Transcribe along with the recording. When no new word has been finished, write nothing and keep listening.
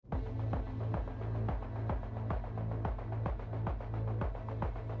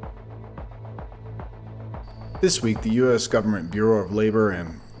This week, the U.S. Government Bureau of Labor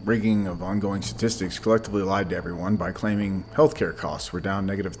and Rigging of Ongoing Statistics collectively lied to everyone by claiming healthcare costs were down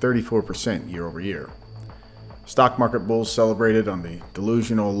negative 34% year over year. Stock market bulls celebrated on the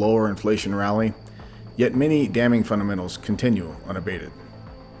delusional lower inflation rally, yet many damning fundamentals continue unabated.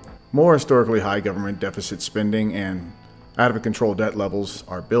 More historically high government deficit spending and out-of-control debt levels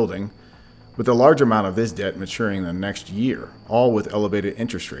are building, with a large amount of this debt maturing in the next year, all with elevated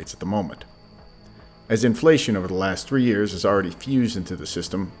interest rates at the moment. As inflation over the last 3 years has already fused into the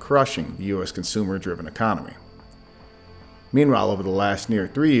system, crushing the U.S. consumer-driven economy. Meanwhile, over the last near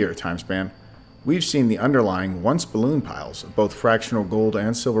 3-year time span, we've seen the underlying once balloon piles of both fractional gold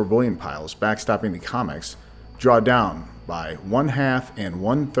and silver bullion piles backstopping the COMEX draw down by 1/2 and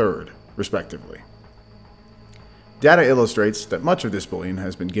 1/3, respectively. Data illustrates that much of this bullion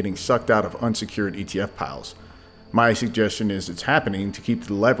has been getting sucked out of unsecured ETF piles. My suggestion is it's happening to keep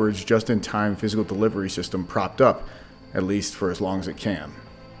the leveraged just-in-time physical delivery system propped up, at least for as long as it can.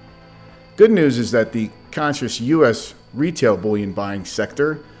 Good news is that the conscious U.S. retail bullion buying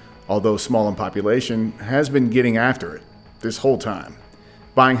sector, although small in population, has been getting after it this whole time,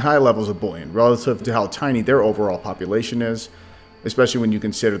 buying high levels of bullion relative to how tiny their overall population is, especially when you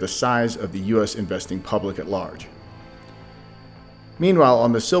consider the size of the U.S. investing public at large. Meanwhile,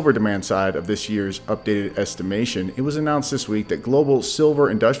 on the silver demand side of this year's updated estimation, it was announced this week that global silver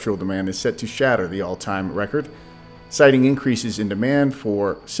industrial demand is set to shatter the all-time record, citing increases in demand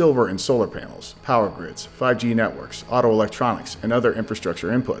for silver in solar panels, power grids, 5G networks, auto electronics, and other infrastructure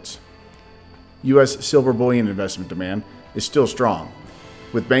inputs. U.S. silver bullion investment demand is still strong,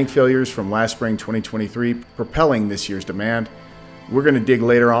 with bank failures from last spring 2023 propelling this year's demand. We're going to dig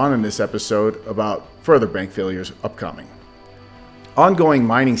later on in this episode about further bank failures upcoming. Ongoing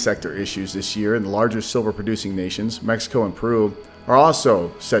mining sector issues this year in the largest silver-producing nations, Mexico and Peru, are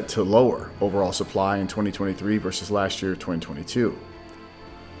also set to lower overall supply in 2023 versus last year, 2022.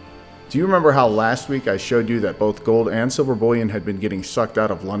 Do you remember how last week I showed you that both gold and silver bullion had been getting sucked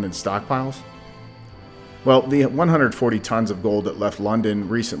out of London stockpiles? Well, the 140 tons of gold that left London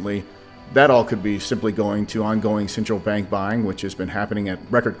recently, that all could be simply going to ongoing central bank buying, which has been happening at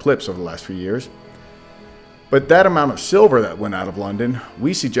record clips over the last few years. But that amount of silver that went out of London,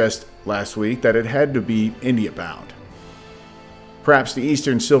 we suggest last week that it had to be India-bound. Perhaps the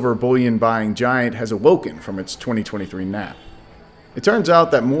Eastern silver bullion buying giant has awoken from its 2023 nap. It turns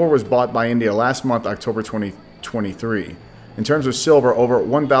out that more was bought by India last month, October 2023. In terms of silver, over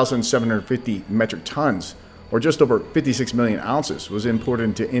 1,750 metric tons, or just over 56 million ounces, was imported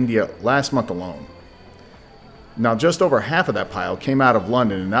into India last month alone. Now, just over half of that pile came out of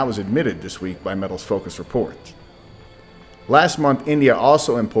London, and that was admitted this week by Metals Focus reports. Last month, India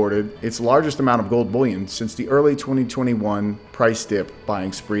also imported its largest amount of gold bullion since the early 2021 price dip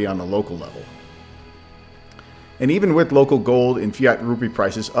buying spree on the local level. And even with local gold and fiat rupee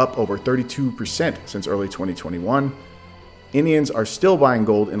prices up over 32% since early 2021, Indians are still buying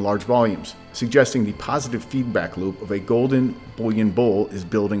gold in large volumes, suggesting the positive feedback loop of a golden bullion bull is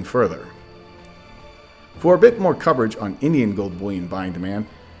building further. For a bit more coverage on Indian gold bullion buying demand,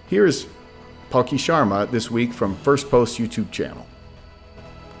 here is Palki Sharma this week from First Post YouTube channel.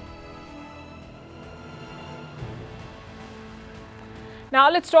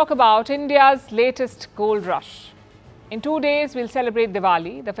 Now let's talk about India's latest gold rush. In 2 days, we'll celebrate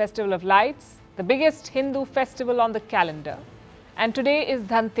Diwali, the festival of lights, the biggest Hindu festival on the calendar. And today is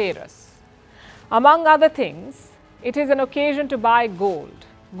Dhanteras. Among other things, it is an occasion to buy gold.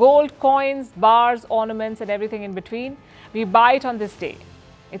 Gold coins, bars, ornaments, and everything in between. We buy it on this day.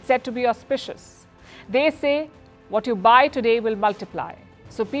 It's said to be auspicious. They say what you buy today will multiply.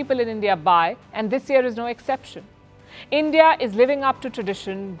 So people in India buy, and this year is no exception. India is living up to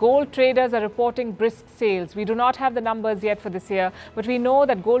tradition. Gold traders are reporting brisk sales. We do not have the numbers yet for this year, but we know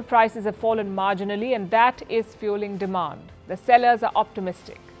that gold prices have fallen marginally, and that is fueling demand. The sellers are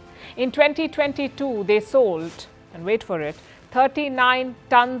optimistic. In 2022, they sold, and wait for it, 39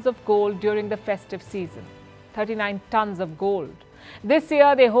 tons of gold during the festive season. 39 tons of gold. This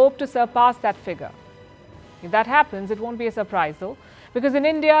year, they hope to surpass that figure. If that happens, it won't be a surprise though, because in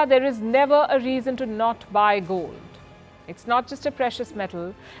India, there is never a reason to not buy gold. It's not just a precious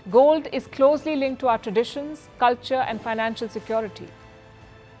metal. Gold is closely linked to our traditions, culture, and financial security.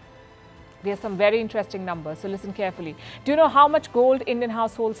 There are some very interesting numbers, so listen carefully. Do you know how much gold Indian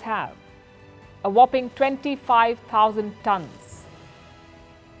households have? A whopping 25,000 tons.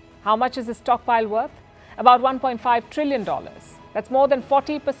 How much is the stockpile worth? About $1.5 trillion. That's more than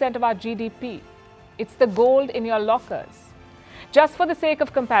 40% of our GDP. It's the gold in your lockers. Just for the sake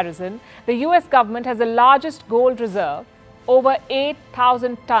of comparison, the US government has the largest gold reserve, over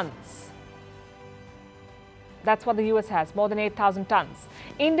 8,000 tons. That's what the US has, more than 8,000 tons.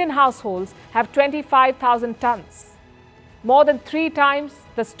 Indian households have 25,000 tons, more than 3 times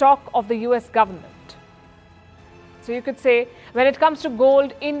the stock of the US government. So you could say, when it comes to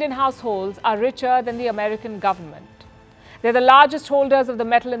gold, Indian households are richer than the American government. They're the largest holders of the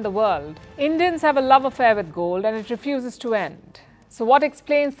metal in the world. Indians have a love affair with gold and it refuses to end. So what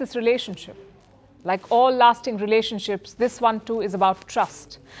explains this relationship? Like all lasting relationships, this one too is about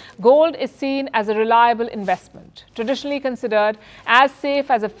trust. Gold is seen as a reliable investment, traditionally considered as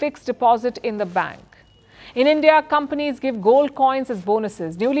safe as a fixed deposit in the bank. In India, companies give gold coins as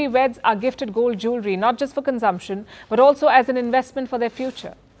bonuses. Newlyweds are gifted gold jewelry, not just for consumption, but also as an investment for their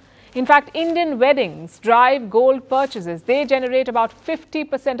future. In fact, Indian weddings drive gold purchases. They generate about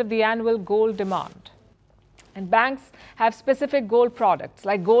 50% of the annual gold demand. And banks have specific gold products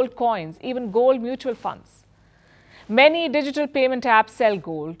like gold coins, even gold mutual funds. Many digital payment apps sell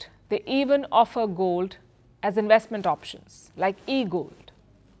gold. They even offer gold as investment options like e-gold.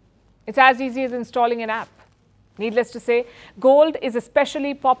 It's as easy as installing an app. Needless to say, gold is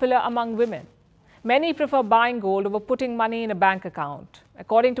especially popular among women. Many prefer buying gold over putting money in a bank account.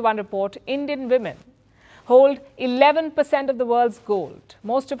 According to one report, Indian women hold 11% of the world's gold,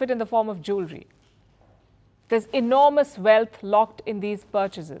 most of it in the form of jewelry. There's enormous wealth locked in these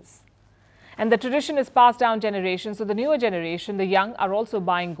purchases. And the tradition is passed down generations, so the newer generation, the young, are also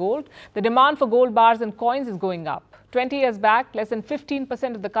buying gold. The demand for gold bars and coins is going up. 20 years back, less than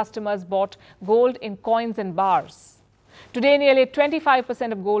 15% of the customers bought gold in coins and bars. Today, nearly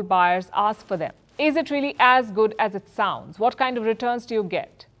 25% of gold buyers ask for them. Is it really as good as it sounds? What kind of returns do you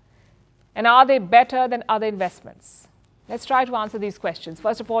get? And are they better than other investments? Let's try to answer these questions.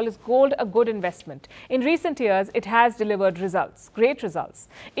 First of all, is gold a good investment? In recent years, it has delivered results, great results.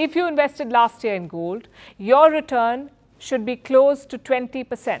 If you invested last year in gold, your return should be close to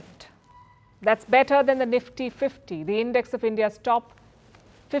 20%. That's better than the Nifty 50, the index of India's top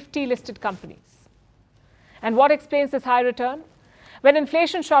 50 listed companies. And what explains this high return? When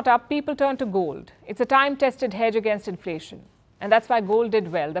inflation shot up, people turned to gold. It's a time-tested hedge against inflation. And that's why gold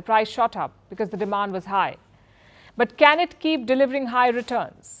did well. The price shot up because the demand was high. But can it keep delivering high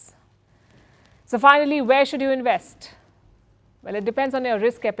returns? So finally, where should you invest? Well, it depends on your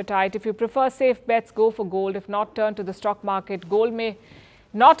risk appetite. If you prefer safe bets, go for gold. If not, turn to the stock market. Gold may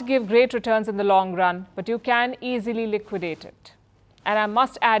not give great returns in the long run, but you can easily liquidate it. And I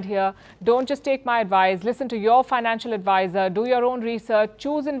must add here, don't just take my advice. Listen to your financial advisor. Do your own research.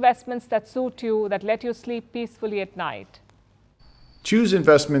 Choose investments that suit you, that let you sleep peacefully at night. Choose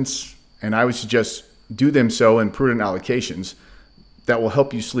investments, and I would suggest do them so in prudent allocations that will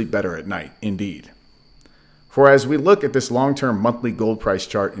help you sleep better at night, indeed. For as we look at this long-term monthly gold price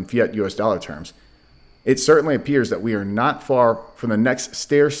chart in fiat US dollar terms, it certainly appears that we are not far from the next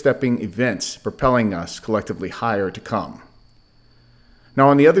stair-stepping events propelling us collectively higher to come. Now,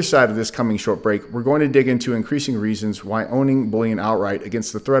 on the other side of this coming short break, we're going to dig into increasing reasons why owning bullion outright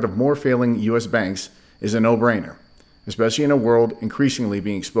against the threat of more failing US banks is a no-brainer, especially in a world increasingly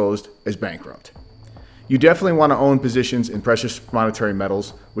being exposed as bankrupt. You definitely want to own positions in precious monetary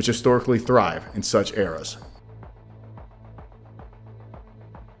metals, which historically thrive in such eras.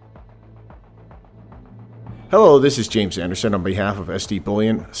 Hello, this is James Anderson on behalf of SD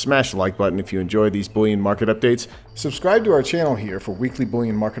Bullion. Smash the like button if you enjoy these bullion market updates. Subscribe to our channel here for weekly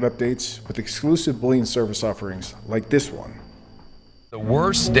bullion market updates with exclusive bullion service offerings like this one. The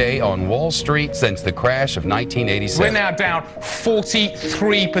worst day on Wall Street since the crash of 1987. We're now down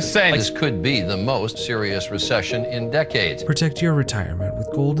 43%. This could be the most serious recession in decades. Protect your retirement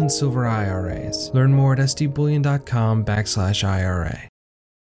with gold and silver IRAs. Learn more at sdbullion.com/IRA.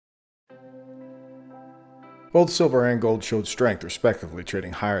 Both silver and gold showed strength, respectively,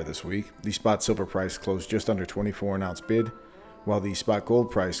 trading higher this week. The spot silver price closed just under 24 an ounce bid, while the spot gold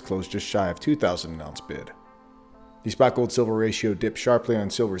price closed just shy of 2,000 an ounce bid. The spot gold-silver ratio dipped sharply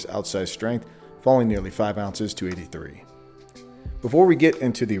on silver's outsized strength, falling nearly 5 ounces to 83. Before we get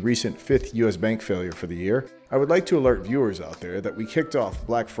into the recent 5th U.S. bank failure for the year, I would like to alert viewers out there that we kicked off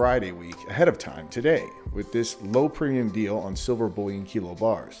Black Friday week ahead of time today with this low-premium deal on silver bullion kilo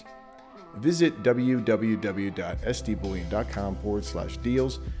bars. Visit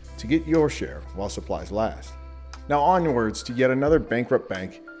www.sdbullion.com/deals to get your share while supplies last. Now onwards to yet another bankrupt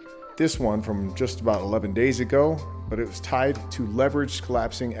bank, this one from just about 11 days ago, but it was tied to leveraged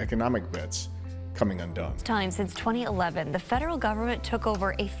collapsing economic bets coming undone. Time since 2011, the federal government took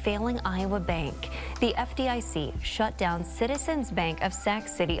over a failing Iowa bank. The FDIC shut down Citizens Bank of Sac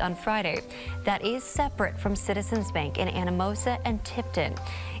City on Friday. That is separate from Citizens Bank in Anamosa and Tipton.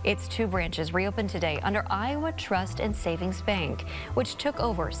 Its 2 branches reopened today under Iowa Trust and Savings Bank, which took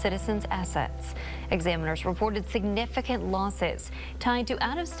over Citizens' assets. Examiners reported significant losses tied to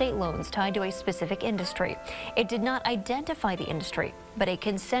out-of-state loans tied to a specific industry. It did not identify the industry, but a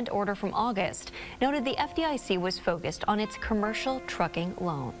consent order from August noted the FDIC was focused on its commercial trucking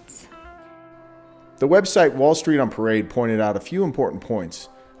loans. The website Wall Street on Parade pointed out a few important points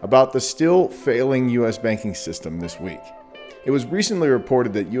about the still failing U.S. banking system this week. It was recently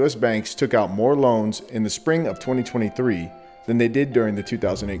reported that U.S. banks took out more loans in the spring of 2023 than they did during the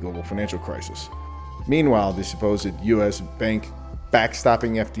 2008 global financial crisis. Meanwhile, the supposed U.S. bank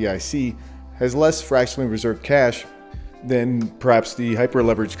backstopping FDIC has less fractionally reserved cash than perhaps the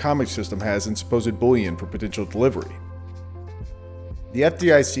hyper-leveraged comic system has in supposed bullion for potential delivery. The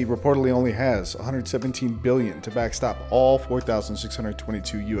FDIC reportedly only has $117 billion to backstop all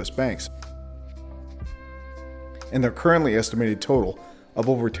 4,622 U.S. banks, and their currently estimated total of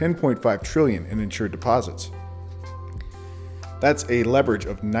over $10.5 trillion in insured deposits. That's a leverage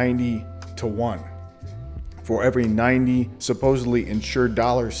of 90 to 1. For every 90 supposedly insured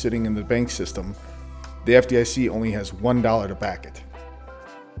dollars sitting in the bank system, the FDIC only has $1 to back it.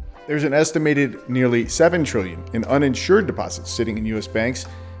 There's an estimated nearly $7 trillion in uninsured deposits sitting in U.S. banks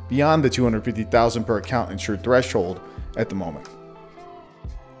beyond the $250,000 per account insured threshold at the moment.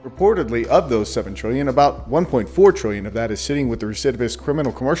 Reportedly, of those $7 trillion, about $1.4 trillion of that is sitting with the recidivist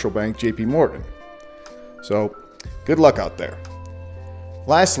criminal commercial bank JP Morgan. So, good luck out there.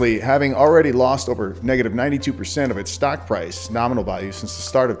 Lastly, having already lost over negative 92% of its stock price nominal value since the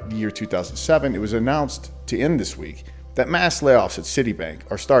start of the year 2007, it was announced to end this week that mass layoffs at Citibank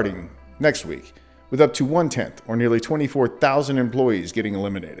are starting next week, with up to 1/10 or nearly 24,000 employees getting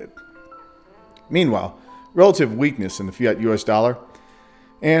eliminated. Meanwhile, relative weakness in the fiat US dollar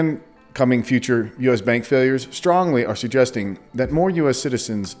and coming future US bank failures strongly are suggesting that more US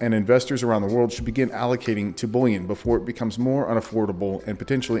citizens and investors around the world should begin allocating to bullion before it becomes more unaffordable and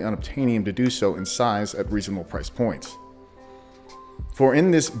potentially unobtainium to do so in size at reasonable price points. For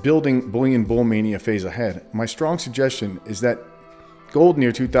in this building bullion bull mania phase ahead, my strong suggestion is that gold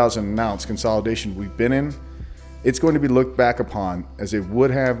near 2000 an ounce consolidation we've been in, it's going to be looked back upon as a would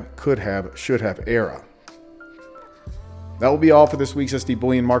have, could have, should have era. That will be all for this week's SD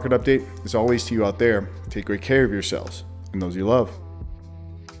Bullion Market Update. As always to you out there, take great care of yourselves and those you love.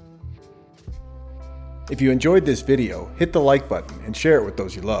 If you enjoyed this video, hit the like button and share it with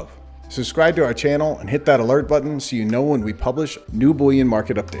those you love. Subscribe to our channel and hit that alert button so you know when we publish new bullion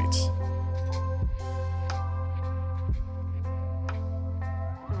market updates.